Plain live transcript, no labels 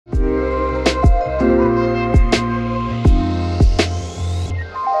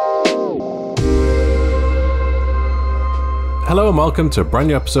and welcome to a brand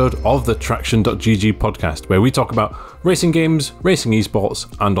new episode of the TraxionGG podcast, where we talk about racing games, racing esports,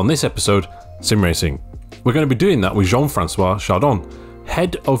 and on this episode, sim racing. We're going to be doing that with Jean-François Chardon,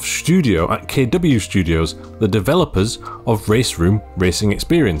 head of studio at KW Studios, the developers of RaceRoom Racing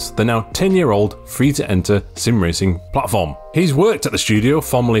Experience, the now 10-year-old free-to-enter sim racing platform. He's worked at the studio,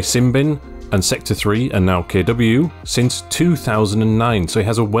 formerly SimBin and Sector 3 and now KW, since 2009, so he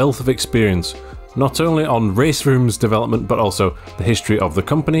has a wealth of experience not only on RaceRoom's development but also the history of the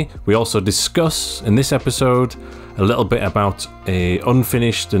company. We also discuss in this episode a little bit about a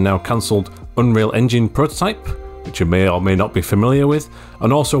unfinished and now cancelled Unreal Engine prototype, which you may or may not be familiar with,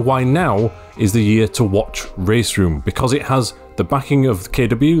 and also why now is the year to watch RaceRoom, because it has the backing of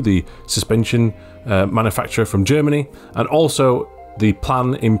KW, the suspension manufacturer from Germany, and also the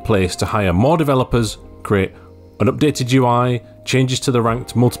plan in place to hire more developers, create an updated UI, changes to the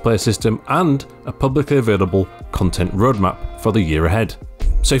ranked multiplayer system, and a publicly available content roadmap for the year ahead.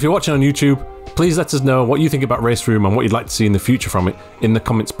 So if you're watching on YouTube, please let us know what you think about RaceRoom and what you'd like to see in the future from it in the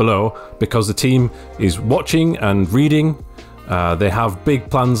comments below, because the team is watching and reading. They have big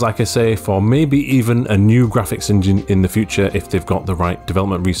plans, like I say, for maybe even a new graphics engine in the future if they've got the right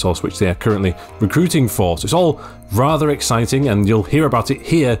development resource, which they are currently recruiting for. So it's all rather exciting, and you'll hear about it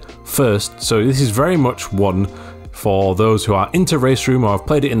here first. So this is very much one for those who are into RaceRoom or have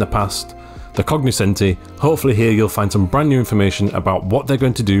played it in the past, the cognoscenti. Hopefully here you'll find some brand new information about what they're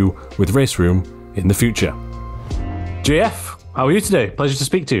going to do with RaceRoom in the future. JF, how are you today? Pleasure to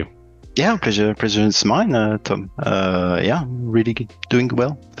speak to you. Yeah, pleasure is mine, Tom. Yeah, really doing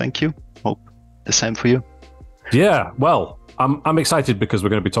well. Thank you. Hope the same for you. Yeah, well, I'm excited because we're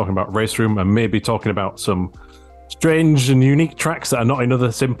going to be talking about RaceRoom and maybe talking about some strange and unique tracks that are not in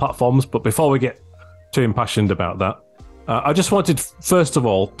other sim platforms. But before we get too impassioned about that, I just wanted, first of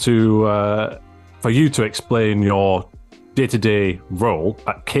all, to for you to explain your day-to-day role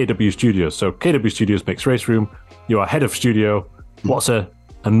at KW Studios. So KW Studios makes RaceRoom. You are head of studio. What's a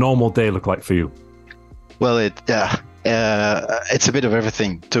normal day look like for you? Well, it's a bit of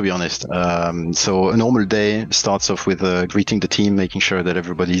everything, to be honest. So a normal day starts off with greeting the team, making sure that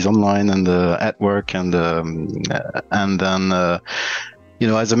everybody's online and at work, and then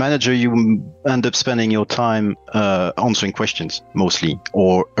as a manager, you end up spending your time answering questions mostly,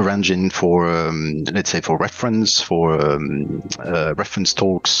 or arranging for, let's say, for reference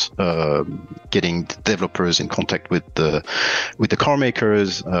talks, getting developers in contact with the car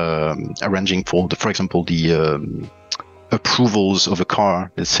makers, arranging for example, the approvals of a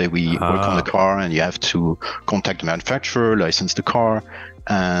car. Let's say we work on a car, and you have to contact the manufacturer, license the car,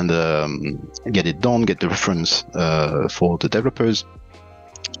 and get it done, get the reference for the developers.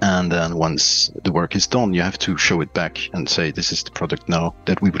 And then once the work is done, you have to show it back and say, this is the product now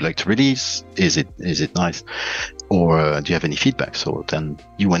that we would like to release. Is it nice? Or do you have any feedback? So then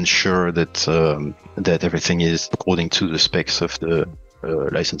you ensure that that everything is according to the specs of the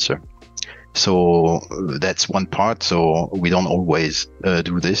licensor. So that's one part. So we don't always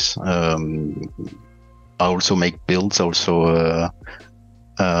do this. I also make builds. I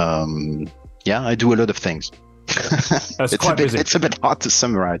do a lot of things. It's a bit hard to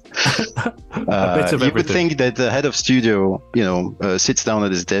summarize. You would think that the head of studio, sits down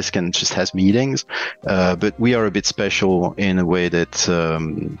at his desk and just has meetings, but we are a bit special in a way that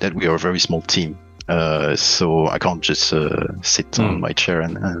we are a very small team. So I can't just sit on my chair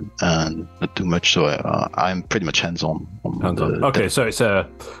and not do much. So I'm pretty much hands-on. Okay, so it's a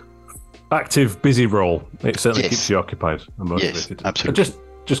active, busy role. It certainly keeps you occupied and motivated. Yes, absolutely.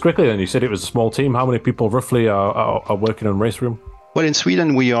 Just quickly then, you said it was a small team. How many people roughly are working on RaceRoom? Well, in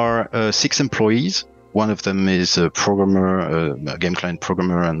Sweden we are 6 employees. One of them is a programmer, a game client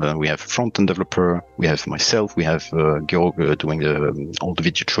programmer, and we have a front-end developer. We have myself, we have Georg doing all the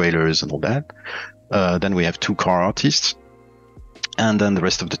video trailers and all that. Then we have 2 car artists. And then the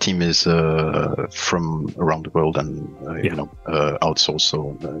rest of the team is from around the world and outsourced,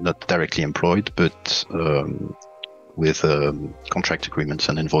 so not directly employed, but with contract agreements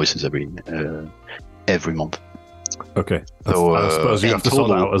and invoices every month. Okay, so I suppose you have to sort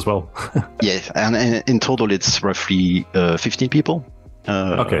that out as well. Yes, and in total it's roughly 15 people.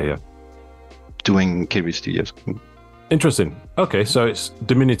 Doing KW Studios. Interesting. Okay, so it's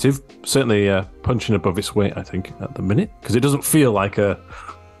diminutive, certainly punching above its weight, I think, at the minute, because it doesn't feel like a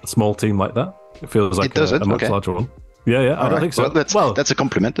small team like that. It feels like a much larger one. Yeah, I don't think so. Well, that's a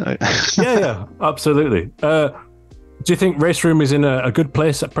compliment. yeah, absolutely. Do you think RaceRoom is in a good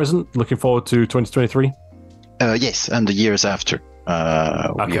place at present, looking forward to 2023? Yes, and the years after.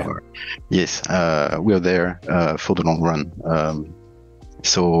 We are. Yes, we are there for the long run.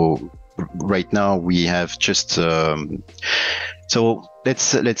 So right now we have just So let's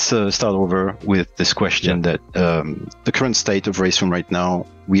start over with this question that the current state of RaceRoom right now,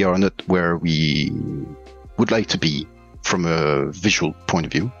 we are not where we would like to be from a visual point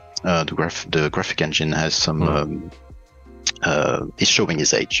of view. The graphic engine has some is showing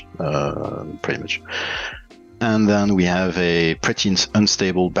its age, pretty much. And then we have a pretty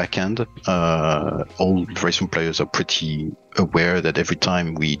unstable backend. All RaceRoom players are pretty aware that every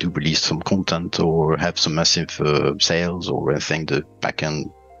time we do release some content or have some massive sales or anything, the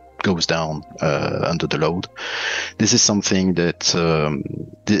backend goes down under the load. This is something that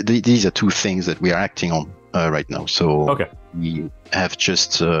these are two things that we are acting on right now. So we have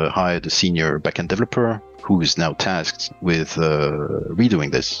just hired a senior backend developer who is now tasked with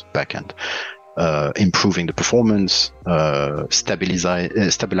redoing this backend. Improving the performance,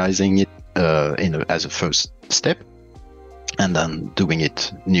 stabilizing it as a first step, and then doing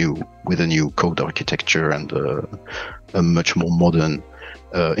it new with a new code architecture and a much more modern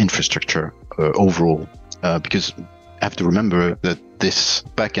infrastructure overall. Because I have to remember that this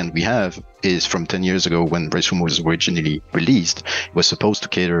backend we have is from 10 years ago when RaceRoom was originally released. It was supposed to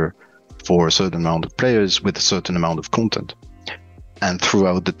cater for a certain amount of players with a certain amount of content. And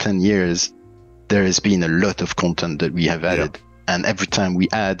throughout the 10 years, there has been a lot of content that we have added, and every time we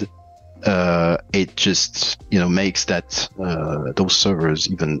add, it just makes that those servers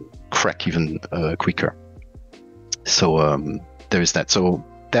even crack even quicker. So there is that. So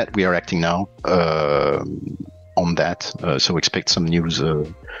that we are acting now on that. So expect some news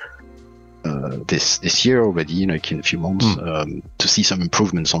this year already, in a few months, to see some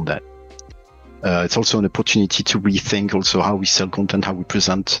improvements on that. It's also an opportunity to rethink also how we sell content, how we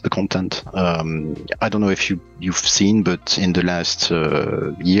present the content. I don't know if you've seen, but in the last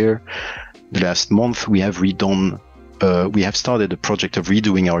year, the last month, we have started a project of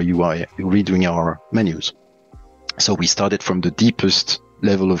redoing our UI, redoing our menus. So we started from the deepest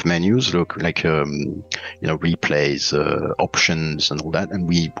level of menus, like replays, options, and all that, and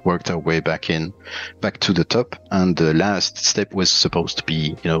we worked our way back to the top. And the last step was supposed to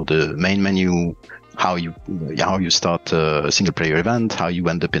be, the main menu, how you start a single player event, how you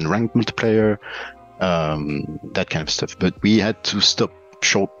end up in ranked multiplayer, that kind of stuff. But we had to stop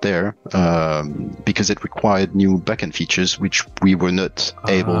short there because it required new backend features which we were not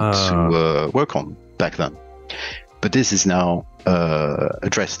able to work on back then. But this is now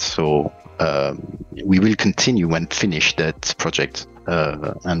addressed, so we will continue and finish that project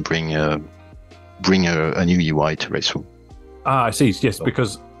and bring a new UI to RaceRoom. I see. Yes,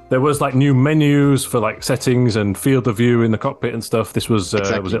 because there was like new menus for like settings and field of view in the cockpit and stuff. This was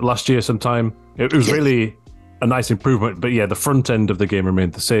was it last year sometime? It was really a nice improvement. But yeah, the front end of the game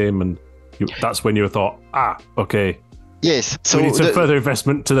remained the same, and that's when you thought, okay. Yes, so we need some further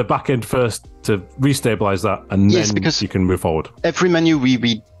investment to the back end first to restabilize that, and then you can move forward. Every menu we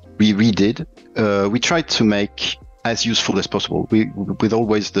redid, we tried to make as useful as possible. With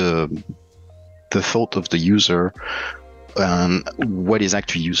always the thought of the user and what is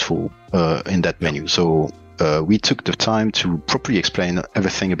actually useful in that menu. So we took the time to properly explain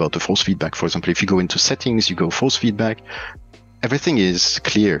everything about the force feedback. For example, if you go into settings, you go force feedback, everything is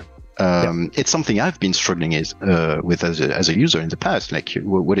clear. It's something I've been struggling with as a user in the past. Like,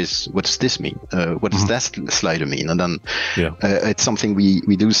 what does this mean? What does that slider mean? And then it's something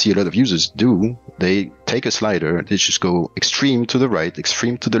we do see a lot of users do. They take a slider, they just go extreme to the right,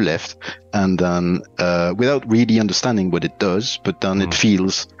 extreme to the left, and then without really understanding what it does, but then it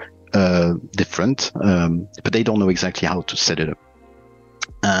feels different, but they don't know exactly how to set it up.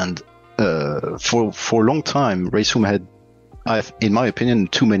 And for a long time, RaceRoom had, in my opinion,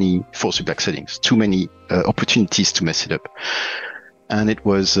 too many force feedback settings, too many opportunities to mess it up. And it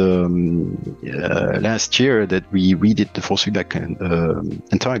was last year that we redid the force feedback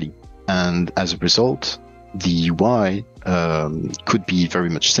entirely. And as a result, the UI could be very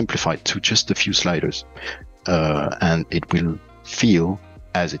much simplified to just a few sliders. And it will feel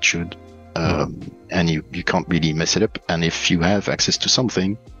as it should. And you can't really mess it up. And if you have access to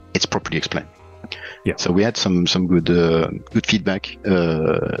something, it's properly explained. Yeah. So we had some good feedback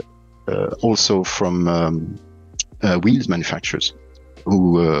also from wheels manufacturers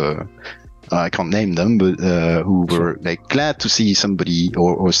who I can't name them, but who were like glad to see somebody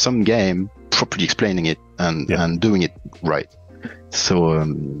or some game properly explaining it and doing it right. So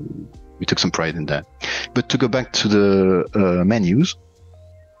we took some pride in that. But to go back to the menus,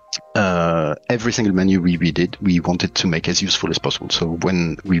 every single menu we redid, we wanted to make as useful as possible. So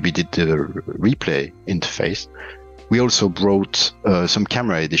when we redid the replay interface, we also brought some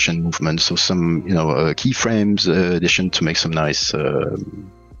camera edition movements, so some keyframes edition to make some nice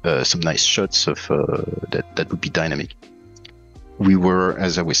shots of that would be dynamic. we were,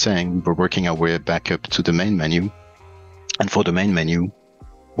 as I was saying, we were working our way back up to the main menu. And for the main menu,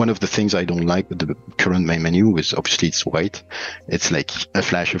 one of the things I don't like with the current main menu is obviously it's white. It's like a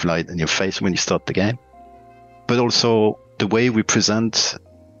flash of light in your face when you start the game. But also the way we present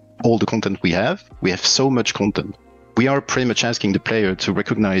all the content we have so much content. We are pretty much asking the player to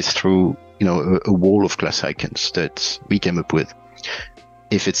recognize through, a wall of class icons that we came up with.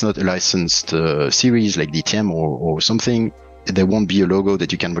 If it's not a licensed series like DTM or something, there won't be a logo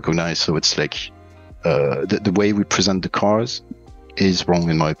that you can recognize. So it's like the way we present the cars is wrong,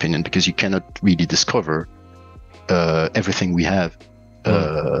 in my opinion, because you cannot really discover everything we have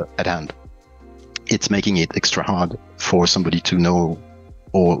at hand. It's making it extra hard for somebody to know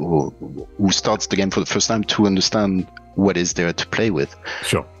or who starts the game for the first time to understand what is there to play with.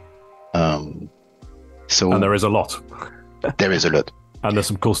 Sure. And there is a lot. There is a lot. And there's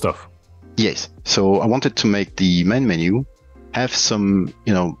some cool stuff. Yes. So I wanted to make the main menu have some,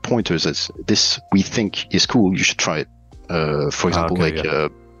 pointers as this we think is cool. You should try it. For example,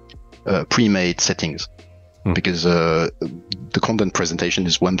 pre-made settings, because the content presentation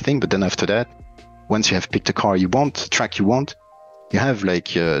is one thing, but then after that, once you have picked a car you want, track you want, you have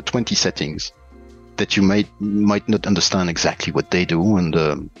 20 settings that you might not understand exactly what they do, and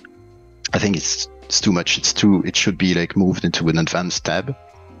I think it's too much. It should be moved into an advanced tab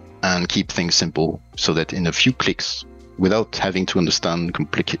and keep things simple, so that in a few clicks, without having to understand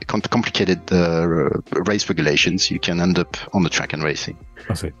complicated race regulations, you can end up on the track and racing.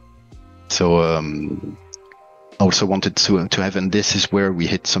 I see. So I also wanted to have, and this is where we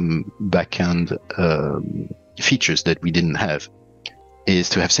hit some back-end features that we didn't have, is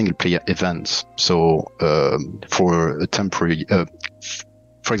to have single-player events. So for a temporary,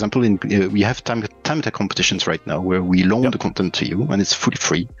 for example, we have time attack competitions right now where we loan the content to you, and it's fully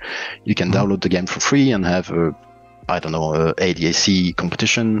free. You can download the game for free and have a ADAC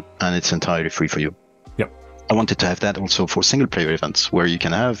competition, and it's entirely free for you. Yep. I wanted to have that also for single player events where you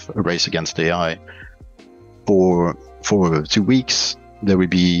can have a race against AI for 2 weeks. There will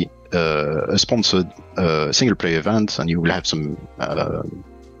be a sponsored single player event, and you will have some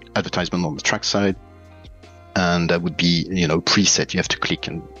advertisement on the track side, and that would be preset. You have to click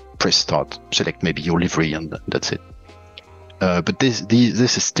and press start, select maybe your livery, and that's it. But this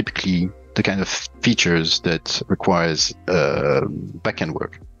is typically the kind of features that requires back-end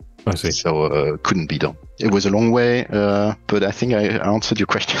work. I see. So couldn't be done. It was a long way, but I think I answered your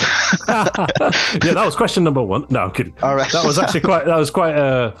question. Yeah, that was question number one. No, I'm kidding. All right. That was actually quite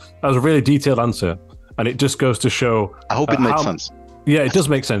a really detailed answer, and it just goes to show. I hope it makes sense. Yeah, it does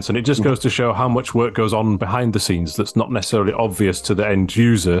make sense, and it just goes to show how much work goes on behind the scenes that's not necessarily obvious to the end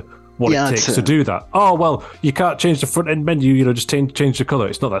user. What it takes to do that. Oh, well, you can't change the front end menu, just change the color.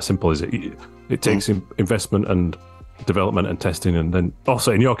 It's not that simple, is it? It takes investment and development and testing, and then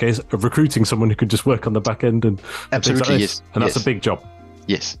also in your case of recruiting someone who could just work on the back end and absolutely, things like yes. And that's a big job.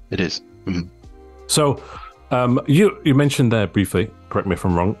 Yes, it is. Mm-hmm. So you mentioned there briefly, correct me if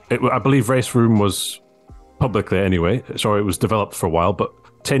I'm wrong, I believe RaceRoom was publicly anyway, so it was developed for a while, but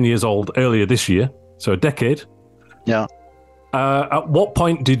 10 years old earlier this year, so a decade. Yeah. At what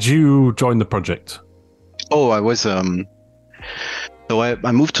point did you join the project? Oh, I was so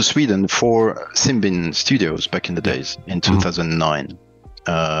I moved to Sweden for SimBin Studios back in the days in 2009,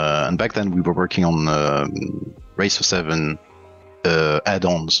 and back then we were working on Racer 7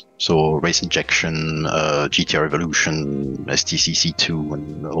 add-ons, so Race Injection, GTR Evolution, STCC2,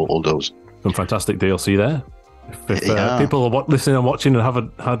 and all those. Some fantastic DLC there. If people are listening and watching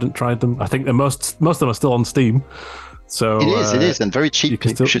and hadn't tried them, I think most of them are still on Steam. So it is, and very cheap.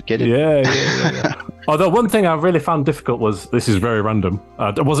 You should get it. Yeah. Although one thing I really found difficult was, this is very random.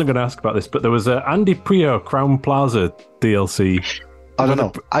 I wasn't going to ask about this, but there was a Andy Prio Crown Plaza DLC. I don't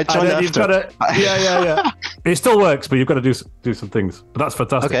know. I joined after. Yeah. It still works, but you've got to do some things. But that's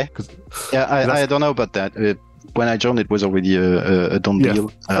fantastic. Okay. Yeah, I don't know about that. When I joined, it was already a done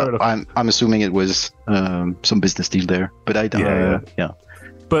deal. I'm assuming it was some business deal there, but I don't. Yeah.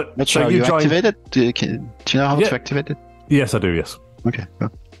 But not sure. You activate it? Do you know how to activate it? Yes, I do. Yes. Okay.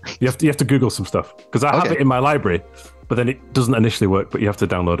 You have to Google some stuff, because I have it in my library, but then it doesn't initially work. But you have to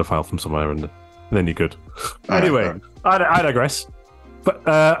download a file from somewhere, and then you're good. Anyway, I digress. But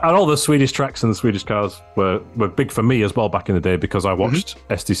and all the Swedish tracks and the Swedish cars were big for me as well back in the day, because I watched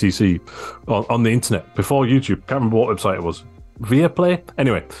STCC on the internet before YouTube. Can't remember what website it was. Viaplay?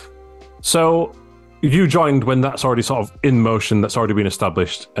 Anyway, so you joined when that's already sort of in motion, that's already been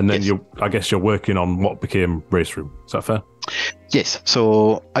established, and then I guess you're working on what became RaceRoom. Is that fair? Yes.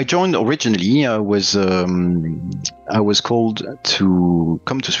 So I joined originally. I was called to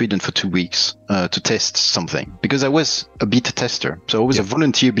come to Sweden for 2 weeks to test something because I was a beta tester. So I was a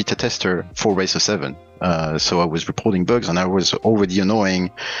volunteer beta tester for Racer 7. So I was reporting bugs, and I was already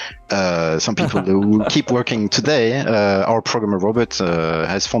annoying some people who keep working today. Our programmer Robert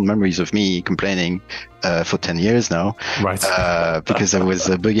has fond memories of me complaining for 10 years now, right? Because I was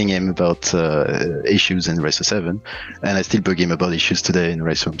bugging him about issues in Racer 7, and I still bug him about issues today in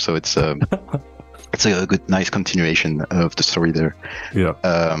RaceRoom. So it's it's a good, nice continuation of the story there. Yeah.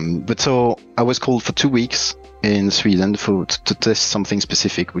 But so I was called for 2 weeks in Sweden to test something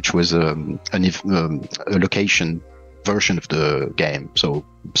specific, which was a location version of the game. So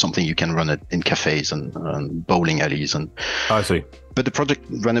something you can run it in cafes and bowling alleys. And I see. But the project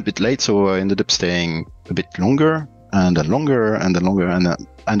ran a bit late, so I ended up staying a bit longer and then longer and then longer, and I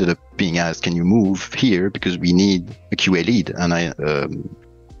ended up being asked, "Can you move here because we need a QA lead?" And I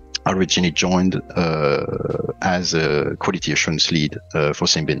originally joined as a quality assurance lead for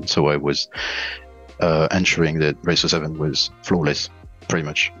SimBin. So I was ensuring that Racer 7 was flawless, pretty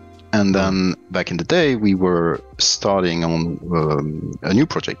much. And then back in the day, we were starting on a new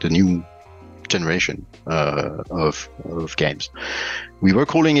project, a new generation of games. We were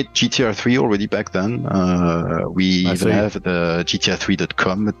calling it GTR3 already back then. We even have the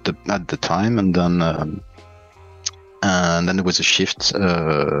GTR3.com at the time, and then there was a shift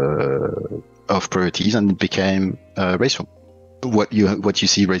of priorities, and it became RaceRoom. What you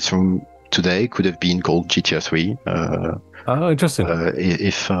see RaceRoom today could have been called GTR3. Oh, interesting.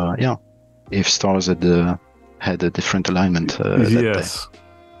 If stars had a different alignment. Yes,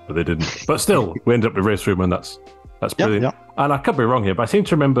 but they didn't. But still, we ended up with RaceRoom, and that's brilliant. Yeah. And I could be wrong here, but I seem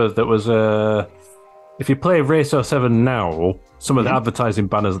to remember there was if you play Racer 7 now, some of the advertising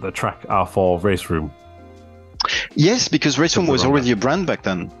banners at the track are for RaceRoom. Yes, because RaceRoom was already a brand back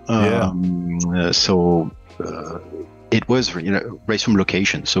then. It was, RaceRoom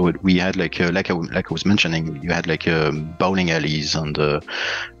location. So we had like I was mentioning, you had like bowling alleys and the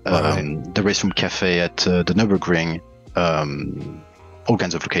RaceRoom cafe at the Nürburgring, all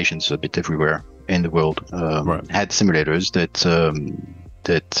kinds of locations a bit everywhere in the world. Had simulators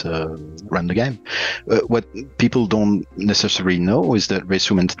that ran the game. What people don't necessarily know is that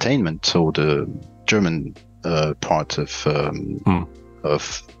RaceRoom Entertainment, so the German part of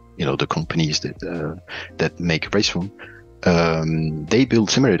the companies that make RaceRoom, they build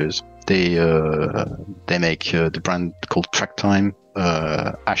simulators. They make the brand called Tracktime,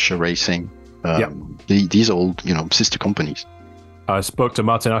 Asher Racing. These are all sister companies. I spoke to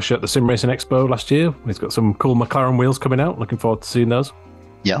Martin Asher at the Sim Racing Expo last year. He's got some cool McLaren wheels coming out. Looking forward to seeing those.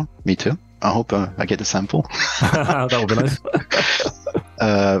 Yeah, me too. I hope I get a sample. That would be nice.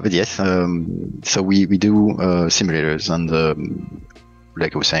 But yes, so we do simulators, and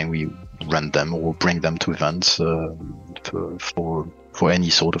like I was saying, we rent them or bring them to events for any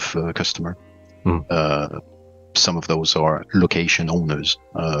sort of customer. Some of those are location owners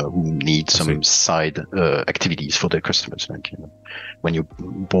who need some side activities for their customers. Like when you're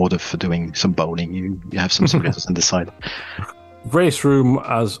bored of doing some bowling, you have some simulators on the side. RaceRoom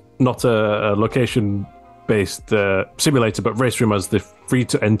as not a location-based simulator, but RaceRoom as the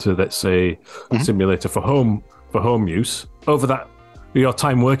free-to-enter, let's say, simulator for home use. Over that, your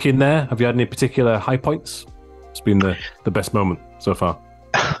time working there, have you had any particular high points? It's been the best moment so far.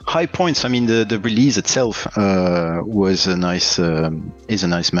 High points. I mean, the release itself was is a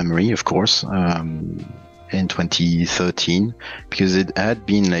nice memory, of course, in 2013, because it had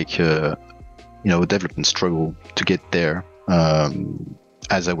been like a development struggle to get there.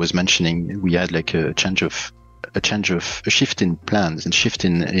 As I was mentioning, we had like a shift in plans and shift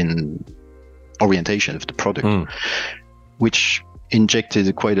in orientation of the product, which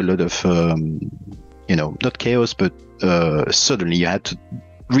injected quite a lot of not chaos, but suddenly you had to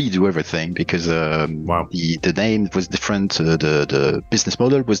redo everything because the name was different, the business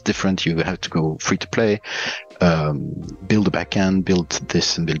model was different. You had to go free to play, build a backend, build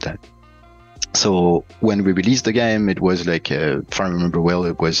this and build that. So when we released the game, it was like, if I remember well,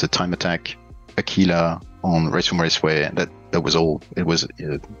 it was a Time Attack, Aquila on RaceRoom Raceway. That was all. It was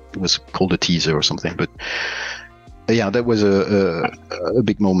called a teaser or something. But that was a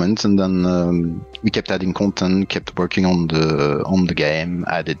big moment. And then we kept adding content, kept working on the game,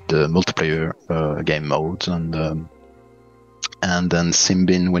 added the multiplayer game modes, and then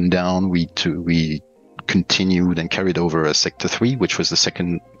SimBin went down. We continued and carried over a Sector 3, which was the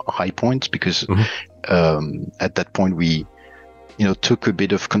second high point, because at that point we took a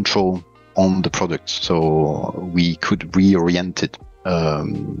bit of control on the product, so we could reorient it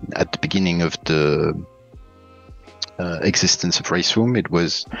at the beginning of the existence of RaceRoom. It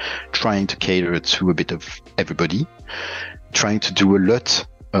was trying to cater to a bit of everybody, trying to do a lot,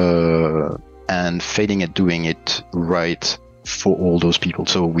 and failing at doing it right for all those people.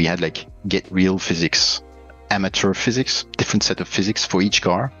 So we had like get real physics, amateur physics, different set of physics for each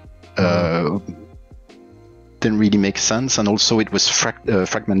car. Didn't really make sense, and also it was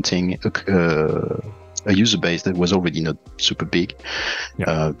fragmenting a user base that was already not super big,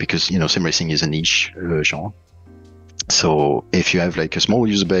 because sim racing is a niche genre. So if you have like a small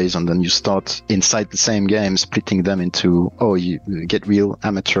user base and then you start inside the same game splitting them into you get real,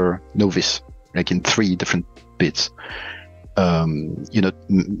 amateur, novice, like in 3 different bits, you're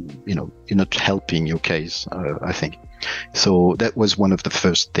not helping your case, I think. So that was one of the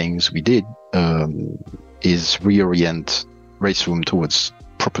first things we did, is reorient RaceRoom towards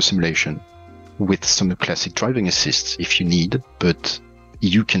proper simulation with some classic driving assists if you need, but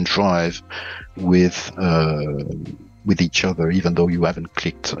you can drive with each other even though you haven't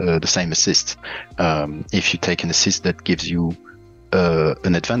clicked the same assist. If you take an assist that gives you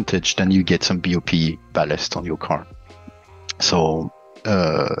an advantage, then you get some BOP ballast on your car. So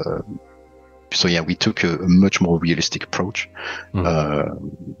we took a much more realistic approach.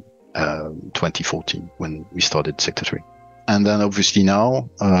 2014 when we started Sector 3, and then obviously now,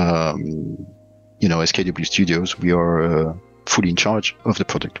 as KW Studios, we are fully in charge of the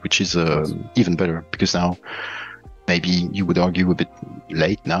product, which is even better, because now maybe you would argue a bit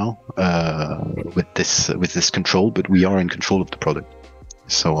late now with this control, but we are in control of the product.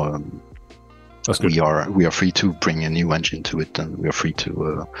 So that's good. We are free to bring a new engine to it, and we are free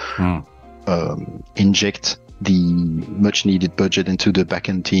to inject the much needed budget into the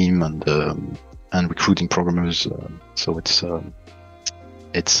backend team and recruiting programmers. So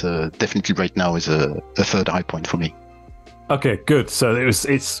it's definitely right now is a third high point for me. Okay, good. So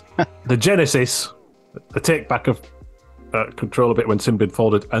it's the genesis, the take back of control a bit when SimBin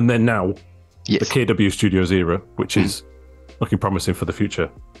folded, and then now the KW Studios era, which is looking promising for the future.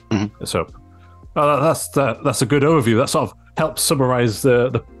 So that's a good overview. That sort of helps summarize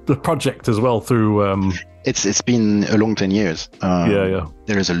the project as well through. It's been a long 10 years.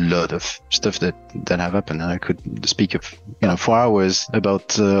 There is a lot of stuff that have happened, and I could speak of for hours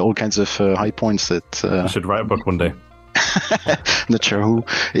about all kinds of high points that. I should write a book one day. Not sure who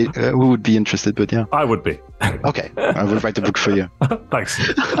would be interested, but yeah, I would be. Okay, I will write a book for you. Thanks.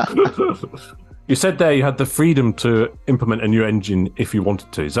 You said there you had the freedom to implement a new engine if you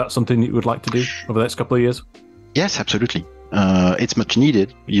wanted to. Is that something you would like to do over the next couple of years? Yes, absolutely. It's much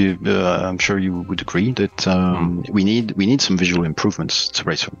needed. I'm sure you would agree that we need some visual improvements to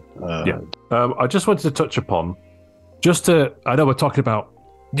RaceRoom. I just wanted to touch upon, I know we're talking about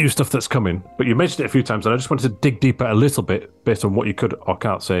new stuff that's coming, but you mentioned it a few times, and I just wanted to dig deeper a little bit based on what you could or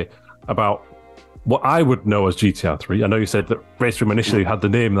can't say about what I would know as GTR 3. I know you said that RaceRoom initially had the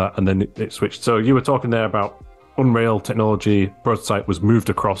name that, and then it switched. So you were talking there about Unreal technology, prototype was moved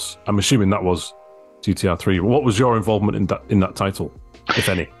across. I'm assuming that was GTR 3. What was your involvement in that title, if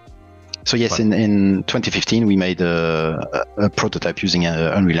any? So yes, in 2015 we made a prototype using an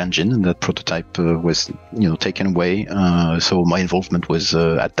Unreal Engine, and that prototype was taken away. So my involvement was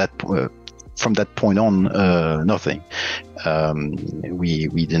at that from that point on nothing. We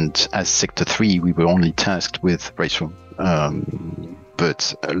didn't, as Sector 3, we were only tasked with RaceRoom.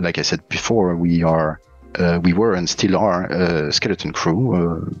 But like I said before, we were and still are a skeleton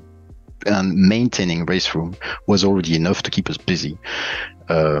crew. And maintaining RaceRoom was already enough to keep us busy.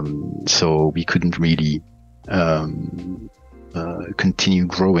 So we couldn't really continue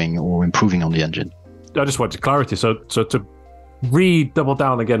growing or improving on the engine. I just wanted clarity. So to double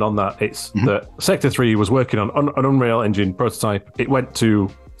down again on that, it's that Sector 3 was working on an Unreal Engine prototype. It went to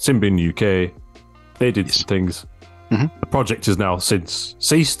SimBin UK. They did some things. The project is now since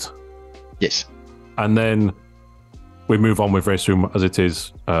ceased. Yes. And then we move on with RaceRoom as it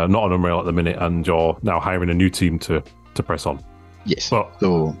is, not on Unreal at the minute, and you're now hiring a new team to press on. Yes. But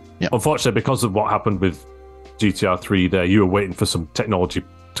unfortunately, because of what happened with GTR 3 there, you were waiting for some technology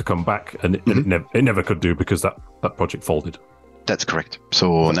to come back, and it never could do because that project folded. That's correct.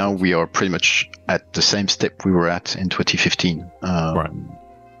 So now we are pretty much at the same step we were at in 2015. Right.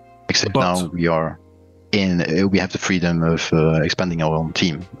 Except now we are we have the freedom of expanding our own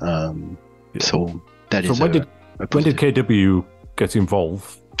team. So that is. When did KW get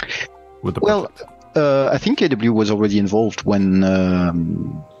involved with the project? I think KW was already involved when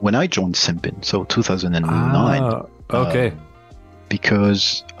I joined SimBin, so 2009. Okay.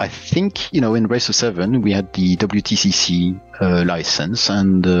 Because I think, in Racer 7, we had the WTCC license,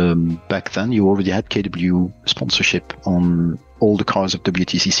 and back then you already had KW sponsorship on all the cars of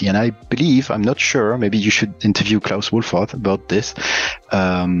WTCC. And I believe, I'm not sure, maybe you should interview Klaus Wolfart about this.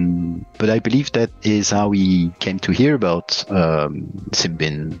 But I believe that is how he came to hear about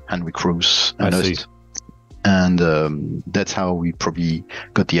SimBin, Henry Cruz, and us. And that's how we probably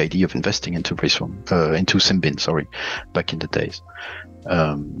got the idea of investing into into SimBin, sorry, back in the days.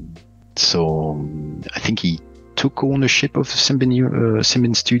 So I think he took ownership of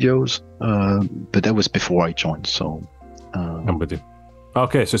SimBin Studios, but that was before I joined. So I'm with you.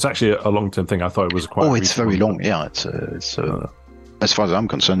 Okay, so it's actually a long-term thing. I thought it was quite. Oh, it's very long. Yeah, it's as far as I'm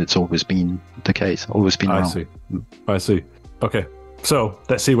concerned, it's always been the case. Always been around. I see. Okay, so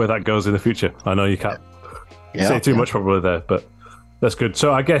let's see where that goes in the future. I know you can't say too much probably there, but that's good.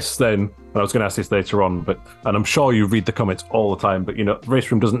 So I guess then, and I was going to ask this later on, and I'm sure you read the comments all the time, but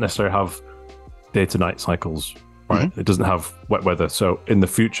RaceRoom doesn't necessarily have day to night cycles, right? Mm-hmm. It doesn't have wet weather. So in the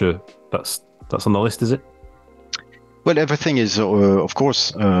future, that's on the list, is it? Well, everything is, of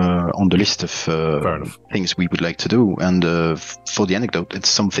course, on the list of things we would like to do. And for the anecdote, it's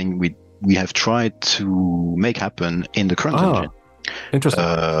something we have tried to make happen in the current engine. Interesting.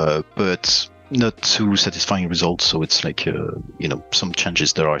 But not too satisfying results. So it's like, some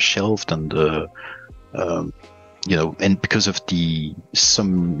changes that are shelved and, and because of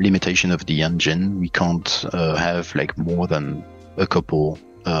some limitation of the engine, we can't have like more than a couple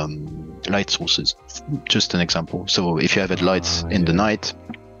light sources. Just an example. So if you have lights in the night,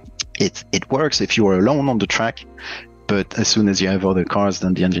 it works if you are alone on the track, but as soon as you have other cars,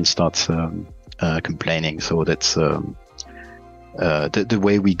 then the engine starts complaining. So that's the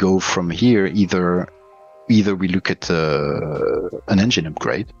way we go from here. Either we look at an engine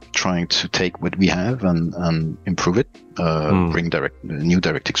upgrade, trying to take what we have and improve it, bring new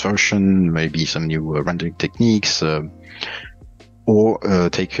DirectX version, maybe some new rendering techniques, or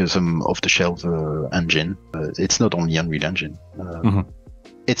take some off-the-shelf engine. It's not only Unreal Engine.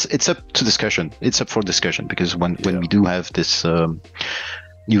 It's up to discussion. It's up for discussion, because when we do have this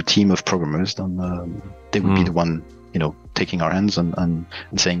new team of programmers, then they will be the one, taking our hands and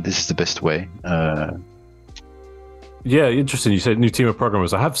saying this is the best way. Yeah, interesting. You said new team of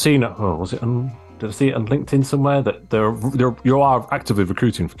programmers. I have seen. Was it? Did I see it on LinkedIn somewhere that you are actively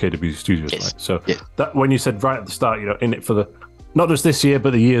recruiting for KW Studios, yes. right? So that when you said right at the start, in it for not just this year,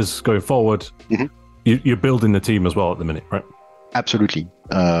 but the years going forward, you're building the team as well at the minute, right? Absolutely,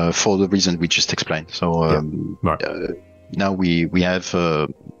 for the reason we just explained. So now we have a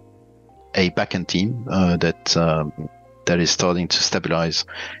backend team that is starting to stabilize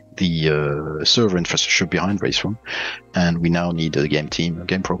the server infrastructure behind RaceRoom, and we now need a game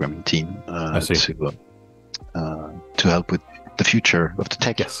programming team to help with the future of the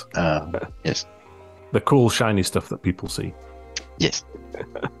tech. Yes, yes, the cool shiny stuff that people see. Yes,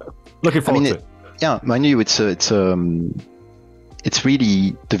 looking forward to it. Yeah, mind you, it's really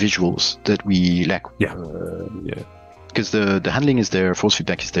the visuals that we lack. Because the handling is there, force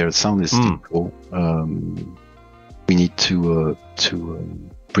feedback is there, the sound is still cool. We need to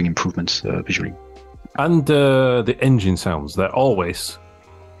bring improvements visually. And the engine sounds, they're always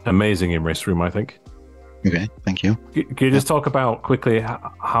amazing in RaceRoom, I think. Okay, thank you. Can you just talk about quickly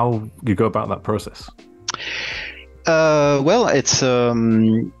how you go about that process? Well, it's at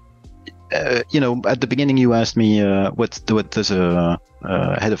the beginning you asked me what does a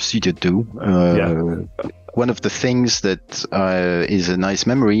head of studio do. One of the things that is a nice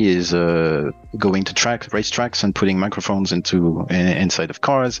memory is going to race tracks and putting microphones inside of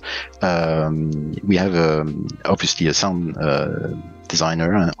cars. We have obviously a sound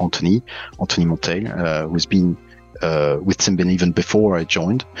designer, Anthony Montel, who's been with SimBin even before I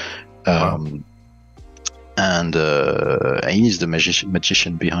joined. And he's the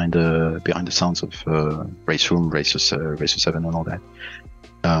magician behind the sounds of RaceRoom, Racer 7, and all that.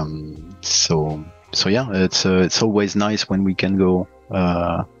 So yeah, it's always nice when we can go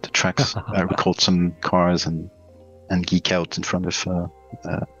to tracks, record some cars, and geek out in front of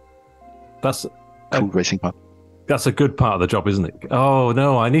that's cool racing part. That's a good part of the job, isn't it? Oh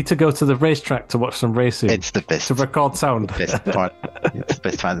no, I need to go to the racetrack to watch some racing. It's the best. To record sound. The best part. It's the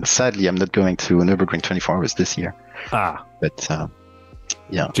best part. Sadly, I'm not going to Nürburgring 24 Hours this year. But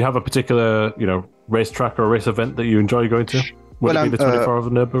yeah. Do you have a particular, racetrack or race event that you enjoy going to? Would it be the 24 Hours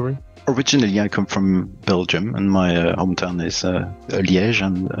of Nürburgring? Originally, I come from Belgium, and my hometown is Liège,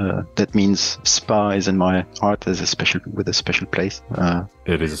 and that means Spa is in my heart with a special place.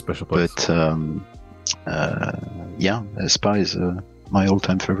 It is a special place. But Spa is my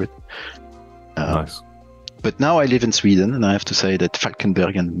all-time favorite. Nice. But now I live in Sweden, and I have to say that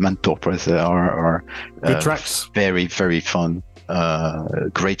Falkenberg and Mantorp are good tracks. Very, very fun.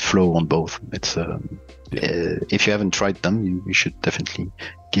 Great flow on both. It's if you haven't tried them, you should definitely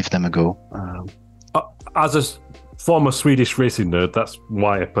give them a go. As a former Swedish racing nerd, that's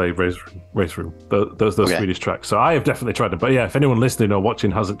why I play RaceRoom, those Swedish tracks. So I have definitely tried them. But yeah, if anyone listening or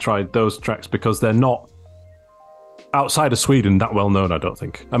watching hasn't tried those tracks, because they're not outside of Sweden that well known, I don't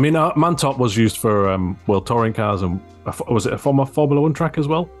think. I mean, Mantorp was used for World Touring Cars, and was it a former Formula One track as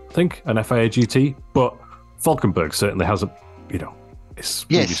well? I think an FIA GT. But Falkenberg certainly has a,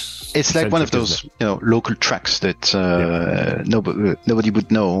 it's like one of those local tracks that nobody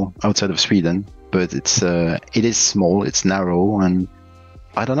would know outside of Sweden. But it is small, it's narrow, and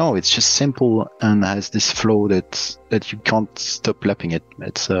I don't know, it's just simple and has this flow that you can't stop lapping it.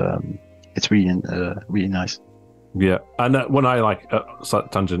 It's really nice. Yeah, and one I like,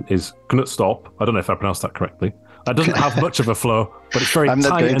 slight tangent, is Knutstorp. I don't know if I pronounced that correctly. It doesn't have much of a flow, but it's very I'm not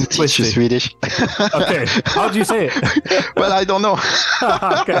tight going and to teach twisty. you Swedish. Okay, how do you say it? Well, I don't know.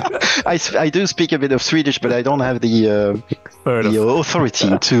 Okay. I do speak a bit of Swedish, but I don't have the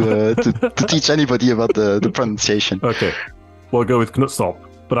authority to teach anybody about the pronunciation. Okay, we'll go with Knutstorp,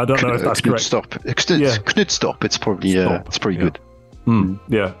 but I don't know if that's correct. Knutstorp. It's probably good.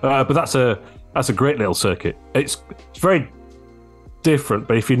 Yeah, but that's a great little circuit. It's very different,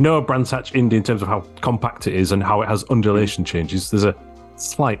 but if you know Brands Hatch Indy in terms of how compact it is and how it has undulation changes, there's a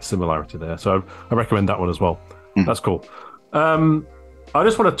slight similarity there. So I recommend that one as well. That's cool. I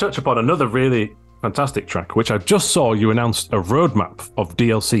just want to touch upon another really fantastic track, which I just saw you announced a roadmap of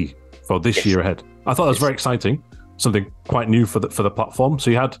DLC for this year ahead. I thought that was very exciting, something quite new for the platform. So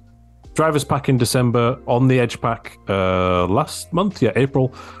you had Drivers Pack in December, On the Edge Pack last month,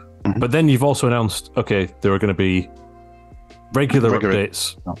 April. But then you've also announced, okay, there are going to be regular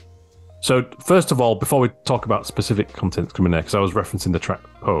updates. Oh. So first of all, before we talk about specific content coming there, because I was referencing the track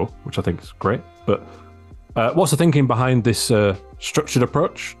O, which I think is great, but what's the thinking behind this structured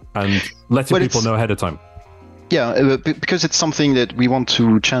approach and letting people know ahead of time? Yeah, because it's something that we want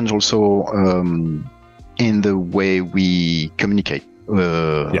to change also in the way we communicate.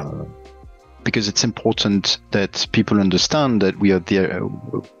 Because it's important that people understand that we are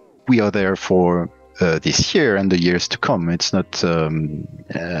there for this year and the years to come. It's not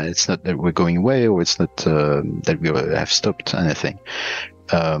that we're going away, or it's not that we have stopped anything.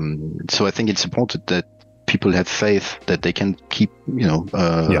 So I think it's important that people have faith that they can keep,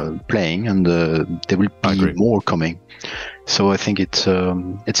 playing, and there will be more coming. So I think it's a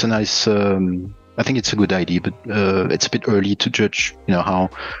nice. I think it's a good idea, but it's a bit early to judge, how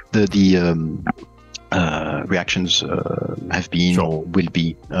the reactions have been or will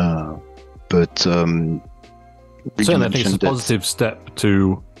be. But certainly, I think it's a positive step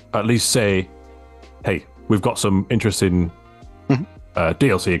to at least say, "Hey, we've got some interesting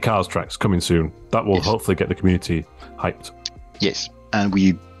DLC and cars tracks coming soon." That will hopefully get the community hyped. Yes, and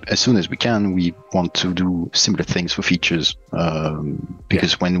as soon as we can, we want to do similar things for features,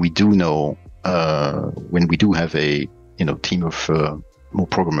 because when we do know, when we do have a team of more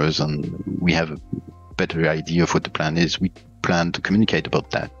programmers and we have a better idea of what the plan is, we plan to communicate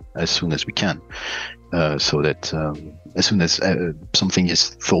about that as soon as we can, so that as soon as something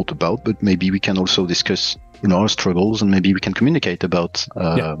is thought about, but maybe we can also discuss our struggles, and maybe we can communicate about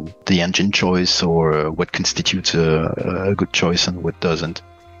the engine choice, or what constitutes a good choice and what doesn't.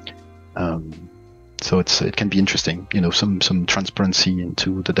 So it can be interesting, some transparency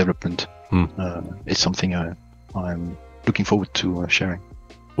into the development. It's something I'm looking forward to sharing.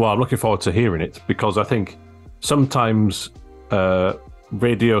 Well, I'm looking forward to hearing it, because I think sometimes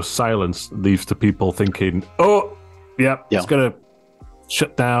radio silence leaves to people thinking, it's going to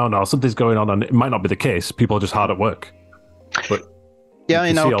shut down, or something's going on, and it might not be the case. People are just hard at work. But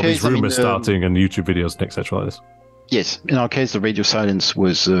in see our all case, these rumors starting and YouTube videos and etc. like this. Yes, in our case, the radio silence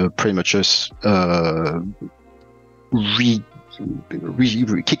was pretty much us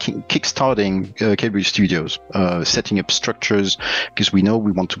kickstarting Cambridge Studios, setting up structures, because we know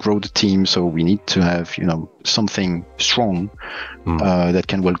we want to grow the team, so we need to have something strong that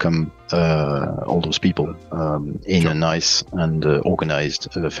can welcome all those people in a nice and organized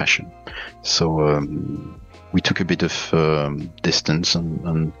fashion. So we took a bit of distance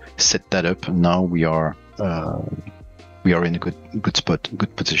and set that up, and now we are in a good spot,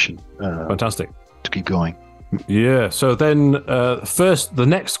 good position. Fantastic to keep going. Yeah, so then the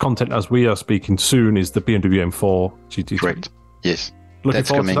next content as we are speaking soon is the BMW M4 GT3. Correct, yes. Looking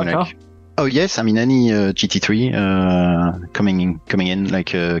forward to that car? Oh yes, I mean any GT3 coming in,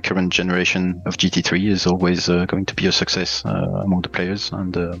 like a current generation of GT3 is always going to be a success among the players,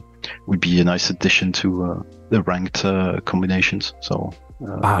 and would be a nice addition to the ranked combinations. So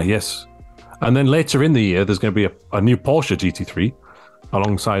yes. And then later in the year there's going to be a new Porsche GT3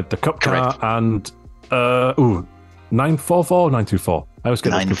 alongside the Cup car and Ooh, 944 or 924? I always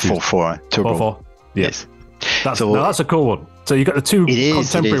get 944 Turbo. 44? Yeah. Yes. That's a cool one. So you got the two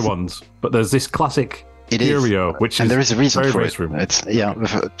contemporary ones, but there's this classic Curio, which is there is a reason very for race it. room. It's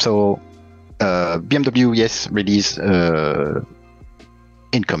so BMW, yes, release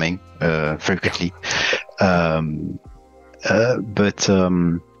incoming very quickly. But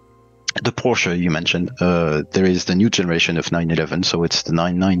the Porsche you mentioned, there is the new generation of 911, so it's the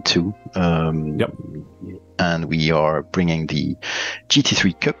 992. Yep. And we are bringing the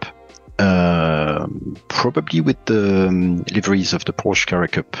GT3 Cup, probably with the liveries of the Porsche Carrera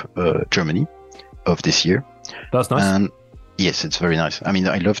Cup Germany of this year. That's nice. And yes, it's very nice. I mean,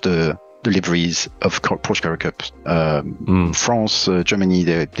 I love the liveries of Porsche Carrera Cup. France, Germany,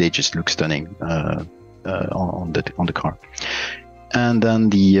 they just look stunning on the car. And then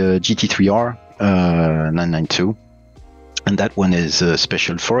the GT3R 992. And that one is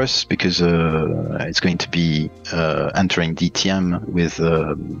special for us because it's going to be entering DTM with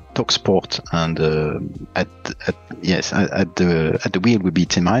TalkSport, and at the wheel will be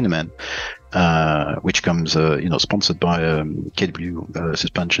Tim Heinemann, which comes sponsored by KW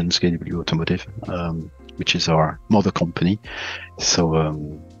Suspensions, KW Automotive, which is our mother company.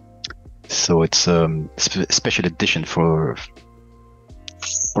 So it's a special edition for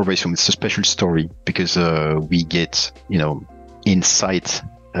RaceRoom. It's a special story because we get insight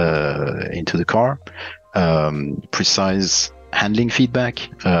into the car, precise handling feedback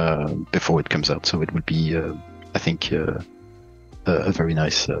before it comes out. So it would be, I think, a very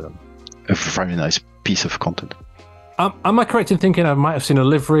nice piece of content. Am I correct in thinking I might have seen a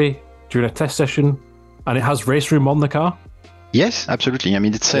livery during a test session, and it has RaceRoom on the car? Yes, absolutely. I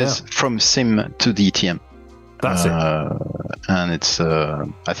mean, it says from Sim to DTM. That's it. And it's,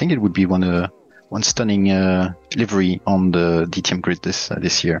 I think it would be one stunning livery on the DTM grid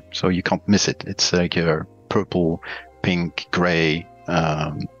this year. So you can't miss it. It's like a purple, pink, gray.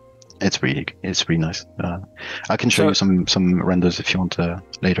 It's really nice. I can show you some renders if you want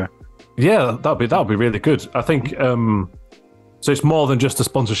later. Yeah, that'll be really good. I think so. It's more than just a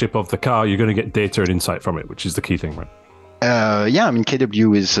sponsorship of the car. You're going to get data and insight from it, which is the key thing, right? I mean,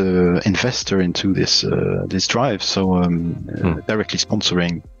 KW is an investor into this drive, so directly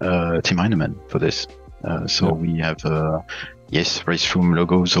sponsoring Tim Heinemann for this. We have RaceRoom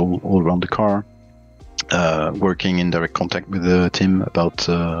logos all around the car. Working in direct contact with Tim about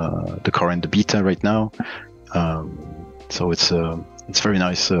the car in the beta right now. So it's very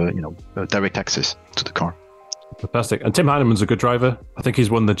nice, direct access to the car. Fantastic. And Tim Heinemann's a good driver. I think he's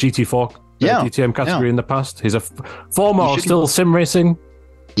won the GT4 DTM category in the past. He's a former still sim racing.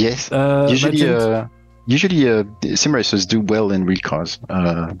 Yes. Usually sim racers do well in real cars.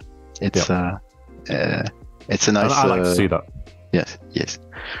 It's a nice. I like to see that. Yes.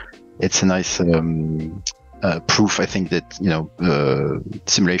 It's a nice proof. I think that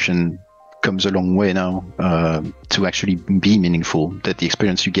simulation comes a long way now to actually be meaningful. That the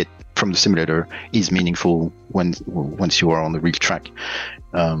experience you get from the simulator is meaningful once you are on the real track,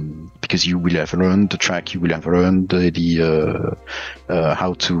 because you will have learned the track, you will have learned the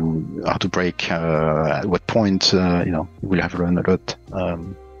how to brake, at what point, you will have learned a lot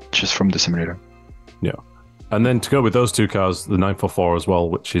just from the simulator. Yeah, and then to go with those two cars, the 944 as well,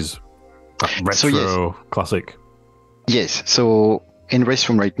 which is retro classic. Yes, so in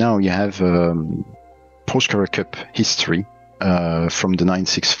RaceRoom right now you have Porsche Carrera Cup history. From the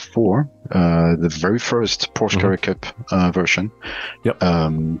 964, the very first Porsche Carrera Cup version,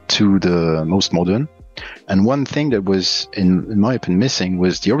 to the most modern. And one thing that was, in my opinion, missing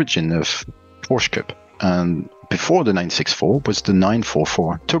was the origin of Porsche Cup. And before the 964 was the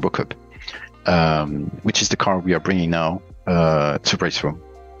 944 Turbo Cup, which is the car we are bringing now to RaceRoom.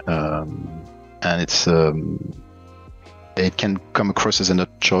 And it's it can come across as an odd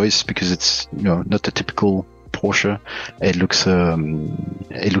choice because it's not a typical Porsche. It looks a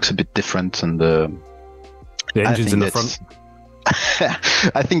bit different, and the engine's in the front.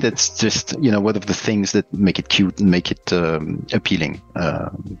 I think that's just one of the things that make it cute and make it appealing,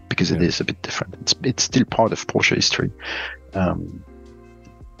 because it is a bit different. It's still part of Porsche history, a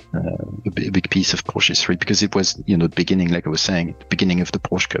big piece of Porsche history, because it was the beginning, like I was saying, the beginning of the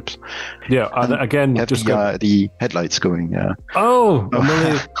Porsche Cups. Yeah, and again, have just the headlights going.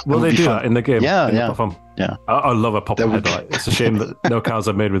 Will they do that in the game? Yeah. I love a pop-up headlight. It's a shame that no cars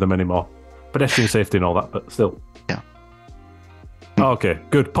are made with them anymore. Pedestrian safety and all that, but still. Yeah. Okay,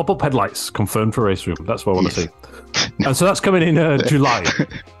 good. Pop-up headlights confirmed for RaceRoom. That's what I want to see. And so that's coming in July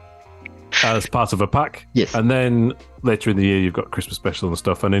as part of a pack. Yes. And then later in the year, you've got Christmas special and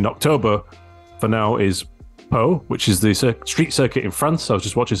stuff. And in October, for now, is Po, which is the street circuit in France. I was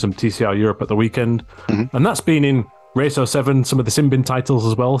just watching some TCR Europe at the weekend, and that's been in Race 07, some of the SimBin titles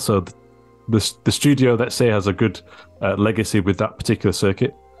as well. So the studio, let's say, has a good legacy with that particular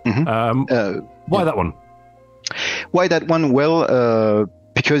circuit. Why that one? Why that one? Well,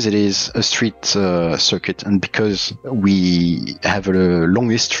 because it is a street circuit, and because we have a long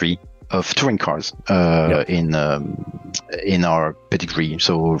history of touring cars in our pedigree.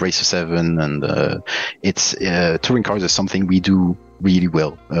 So Race 07, and it's touring cars is something we do really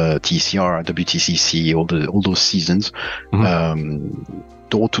well. TCR, WTCC, all those seasons.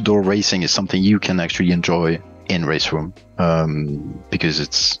 Door-to-door racing is something you can actually enjoy in RaceRoom, because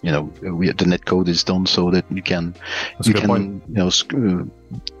it's the net code is done so that you can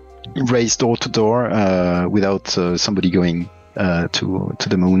race door to door without somebody going to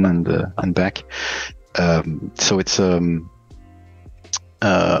the moon and back. So it's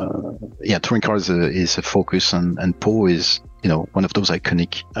touring cars is a focus, and Po is one of those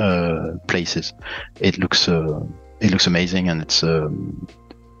iconic places. It looks amazing, and it's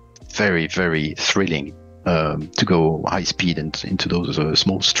very, very thrilling to go high speed into those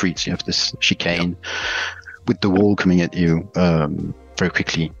small streets. You have this chicane with the wall coming at you very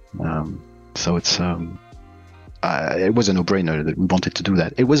quickly. So it's it was a no-brainer that we wanted to do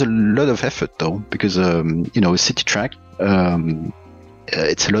that. It was a lot of effort though, because a city track,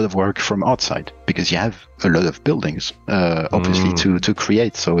 it's a lot of work from outside, because you have a lot of buildings obviously to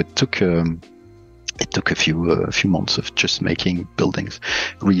create. So it took a few months of just making buildings,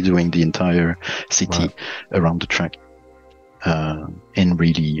 redoing the entire city around the track in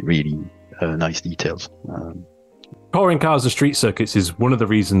really, really nice details. Touring cars and street circuits is one of the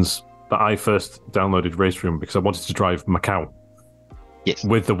reasons that I first downloaded RaceRoom, because I wanted to drive Macau. Yes.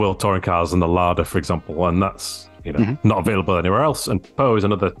 With the World Touring Cars and the Lada, for example, and that's not available anywhere else. And Po is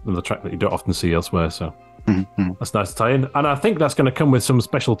another track that you don't often see elsewhere. So. That's nice to tie in, and I think that's going to come with some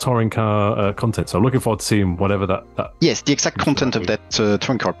special touring car content. So I'm looking forward to seeing whatever that. Yes, the exact content of that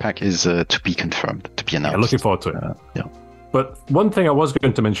touring car pack is to be confirmed, to be announced. Yeah, looking forward to it. But one thing I was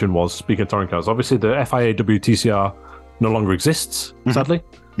going to mention was, speaking of touring cars, obviously the FIA WTCR no longer exists, sadly,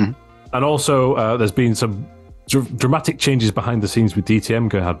 and also there's been some dramatic changes behind the scenes with DTM.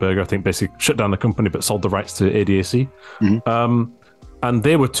 Gerhard Berger, I think, basically shut down the company but sold the rights to ADAC, and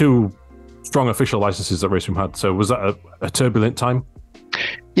they were two strong official licenses that RaceRoom had. So was that a turbulent time?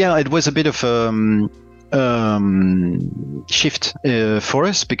 Yeah, it was a bit of shift for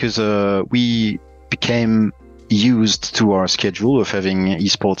us, because we became used to our schedule of having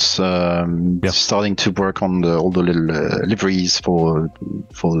esports starting to work on all the little liveries for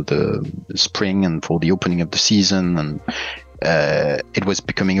the spring and for the opening of the season, and it was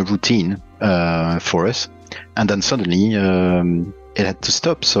becoming a routine for us. And then suddenly it had to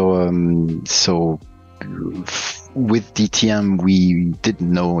stop. So with DTM, we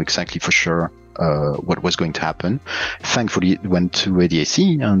didn't know exactly for sure what was going to happen. Thankfully, it went to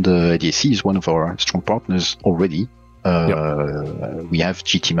ADAC, and ADAC is one of our strong partners already. We have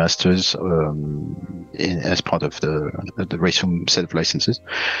GT Masters as part of the RaceRoom set of licenses,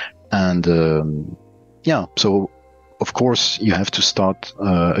 and so of course you have to start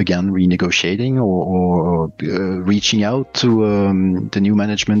again renegotiating or reaching out to the new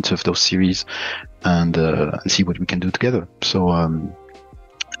management of those series and see what we can do together. So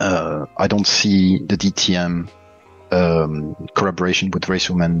I don't see the DTM collaboration with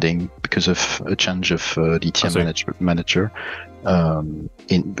RaceRoom ending because of a change of DTM manager.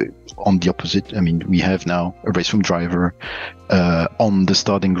 On the opposite, I mean, we have now a RaceRoom driver on the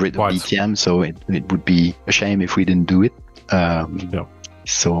starting grid of DTM, so it would be a shame if we didn't do it.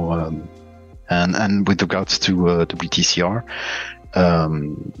 So and with regards to WTCR,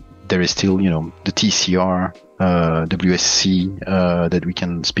 there is still, the TCR WSC that we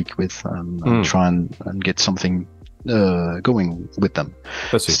can speak with and try and get something going with them.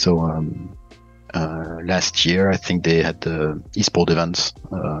 So last year, I think they had the esport events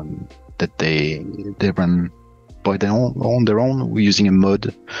that they ran by on their own. We're using a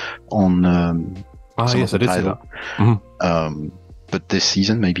mod on yes, I did see that. But this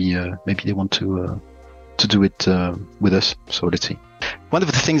season, maybe they want to do it with us. So let's see. One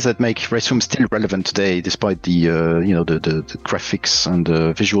of the things that make RaceRoom still relevant today, despite the graphics and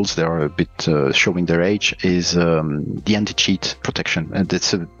the visuals, they are a bit showing their age, is the anti-cheat protection, and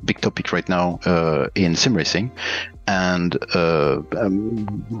it's a big topic right now in sim racing. And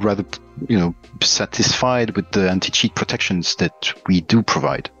I'm rather, satisfied with the anti-cheat protections that we do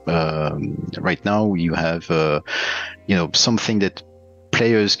provide. Right now, you have, something that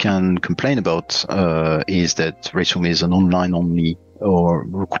players can complain about is that RaceRoom is an online only, or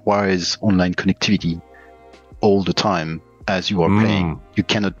requires online connectivity all the time as you are playing. You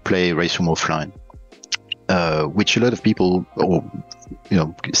cannot play RaceRoom offline, which a lot of people,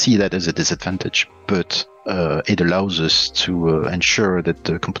 see that as a disadvantage. But it allows us to ensure that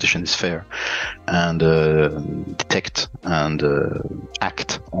the competition is fair and detect and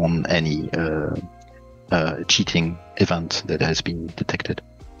act on any cheating event that has been detected.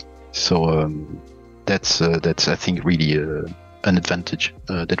 So that's I think really an advantage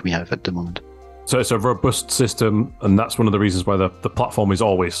that we have at the moment. So it's a robust system, and that's one of the reasons why the platform is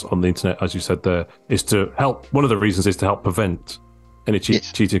always on the internet, as you said there, is to help. One of the reasons is to help prevent any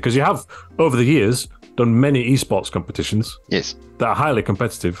cheating, because you have over the years done many esports competitions that are highly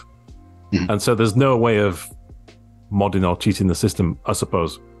competitive, and so there's no way of modding or cheating the system, I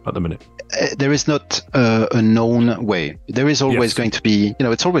suppose, at the minute. There is not a known way. There is always going to be,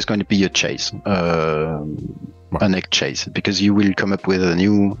 it's always going to be a chase, an egg chase, because you will come up with a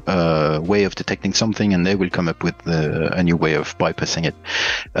new way of detecting something, and they will come up with a new way of bypassing it.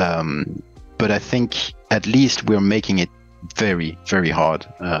 But I think at least we're making it very, very hard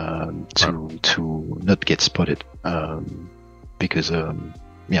to not get spotted, because I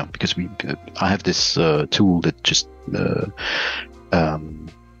have this tool that just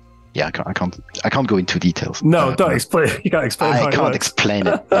I can't go into details. No, don't explain. You can't explain. I can't explain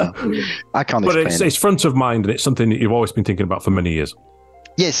it. I can't. But explain it's front of mind, and it's something that you've always been thinking about for many years.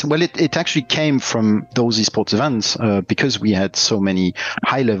 Yes, well, it actually came from those esports events because we had so many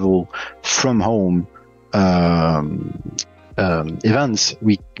high-level from home events.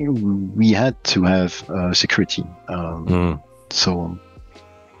 We had to have security. So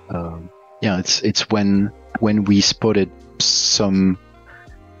it's when we spotted some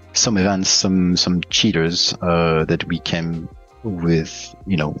events, some cheaters that we came with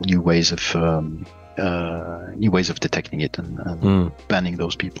new ways of detecting it and banning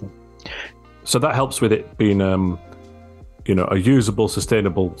those people. So that helps with it being a usable,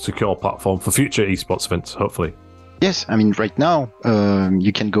 sustainable, secure platform for future esports events, hopefully. Yes, I mean right now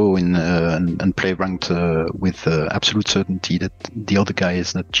you can go in and play ranked with absolute certainty that the other guy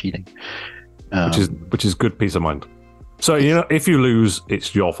is not cheating, which is good peace of mind. So, if you lose,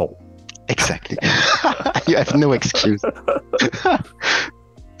 it's your fault. Exactly. You have no excuse.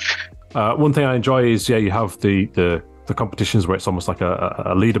 One thing I enjoy is, you have the competitions where it's almost like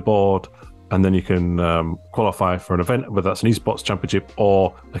a leaderboard, and then you can qualify for an event, whether that's an esports championship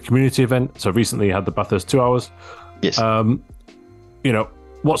or a community event. So recently you had the Bathurst 2 hours. Yes.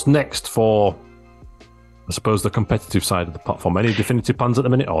 What's next for, I suppose, the competitive side of the platform? Any definitive plans at the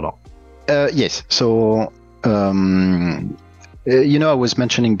minute or not? Yes. So, I was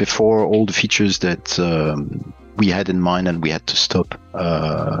mentioning before all the features that we had in mind and we had to stop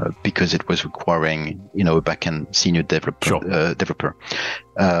because it was requiring, a backend senior developer.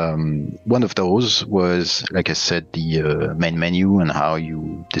 One of those was, like I said, the main menu and how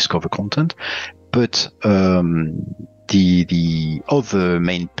you discover content. But the other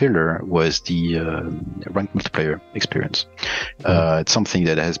main pillar was the ranked multiplayer experience. It's something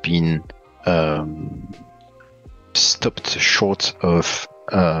that has been stopped short of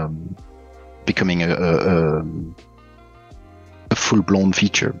becoming a full-blown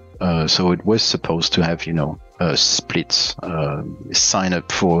feature. So it was supposed to have, splits, sign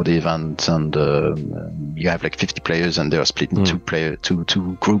up for the event, and you have like 50 players, and they are split in two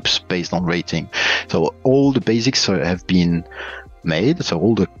groups based on rating. So all the basics have been made. So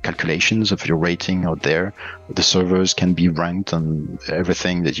all the calculations of your rating are there. The servers can be ranked, and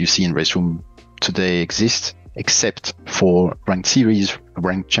everything that you see in RaceRoom today exists, except for ranked series,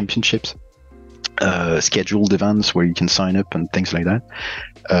 ranked championships, scheduled events where you can sign up and things like that.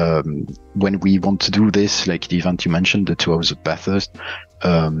 When we want to do this, like the event you mentioned, the 2 hours of Bathurst,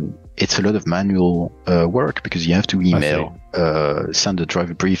 it's a lot of manual work because you have to email, send a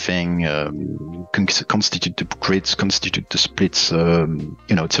driver briefing, constitute the grids, constitute the splits. It's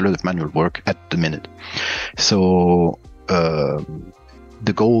a lot of manual work at the minute. So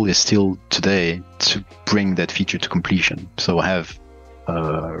the goal is still today to bring that feature to completion. So have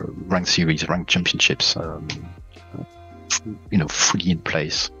ranked series, ranked championships, fully in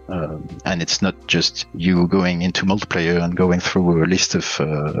place. And it's not just you going into multiplayer and going through a list of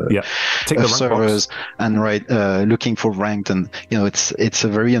servers and looking for ranked. And it's a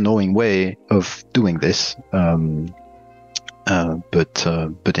very annoying way of doing this.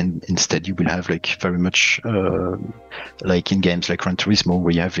 But instead you will have like very much like in games like Gran Turismo,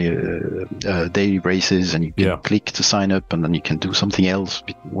 where you have daily races and you can click to sign up, and then you can do something else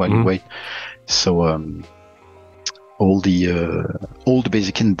while you wait. So all the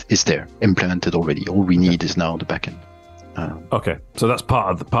basic is there, implemented already. All we need is now the backend. Okay, so that's part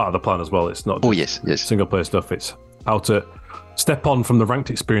of the plan as well. It's not just single player stuff. It's how to step on from the ranked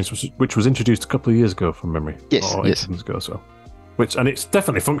experience, which was introduced a couple of years ago from memory. Or 8 months ago, so. And it's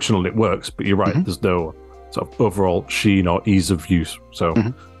definitely functional. It works, but you're right. There's no sort of overall sheen or ease of use. So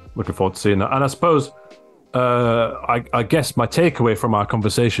looking forward to seeing that. And I suppose, I guess my takeaway from our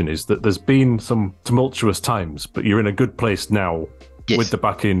conversation is that there's been some tumultuous times, but you're in a good place now with the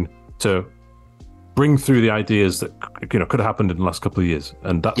backing to bring through the ideas that could have happened in the last couple of years,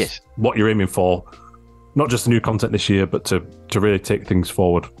 and that's what you're aiming for. Not just the new content this year, but to really take things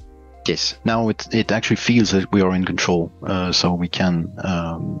forward. Yes. Now it actually feels that we are in control, so we can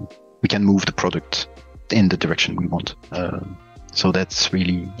move the product in the direction we want. So that's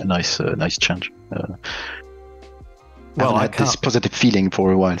really a nice change. Well, I had this positive feeling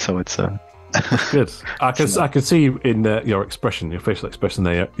for a while, so it's good. I can see in your expression, your facial expression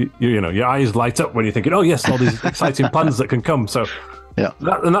there. Your eyes light up when you're thinking, "Oh yes, all these exciting plans that can come." So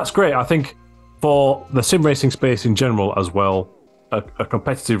and that's great. I think for the sim racing space in general as well, a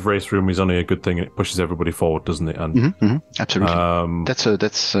competitive race room is only a good thing, and it pushes everybody forward, doesn't it? And absolutely,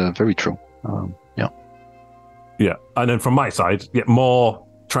 that's very true. Yeah, and then from my side, get more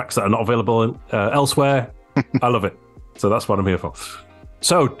tracks that are not available elsewhere. I love it. So that's what I'm here for.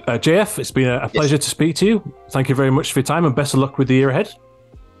 So, JF, it's been a pleasure to speak to you. Thank you very much for your time, and best of luck with the year ahead.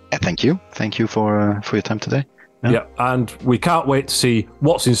 Thank you. Thank you for your time today. Yeah, and we can't wait to see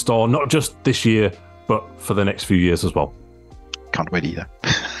what's in store, not just this year, but for the next few years as well. Can't wait either.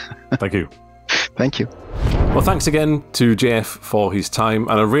 Thank you. Thank you. Well, thanks again to JF for his time,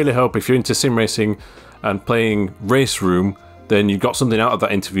 and I really hope if you're into sim racing and playing Race Room, then you got something out of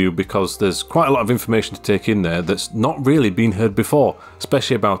that interview, because there's quite a lot of information to take in there that's not really been heard before,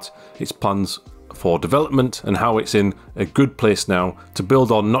 especially about its plans for development and how it's in a good place now to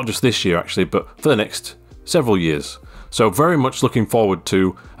build on, not just this year actually, but for the next several years. So very much looking forward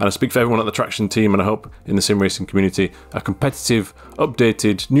to, and I speak for everyone at the Traxion team and I hope in the sim racing community, a competitive,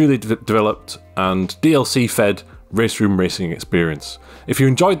 updated, newly developed and DLC fed RaceRoom Racing Experience. If you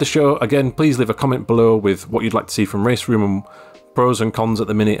enjoyed the show, again, please leave a comment below with what you'd like to see from RaceRoom and pros and cons at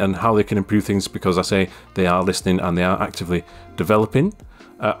the minute and how they can improve things, because I say they are listening and they are actively developing.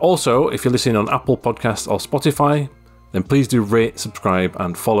 Also, if you're listening on Apple Podcasts or Spotify, then please do rate, subscribe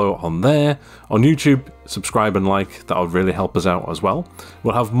and follow on there. On YouTube, subscribe and like, that would really help us out as well.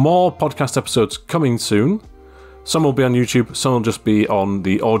 We'll have more podcast episodes coming soon. Some will be on YouTube, some will just be on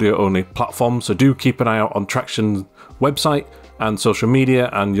the audio-only platform, so do keep an eye out on Traxion's website and social media,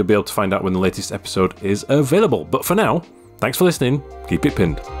 and you'll be able to find out when the latest episode is available. But for now, thanks for listening, keep it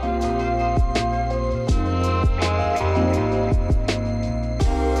pinned.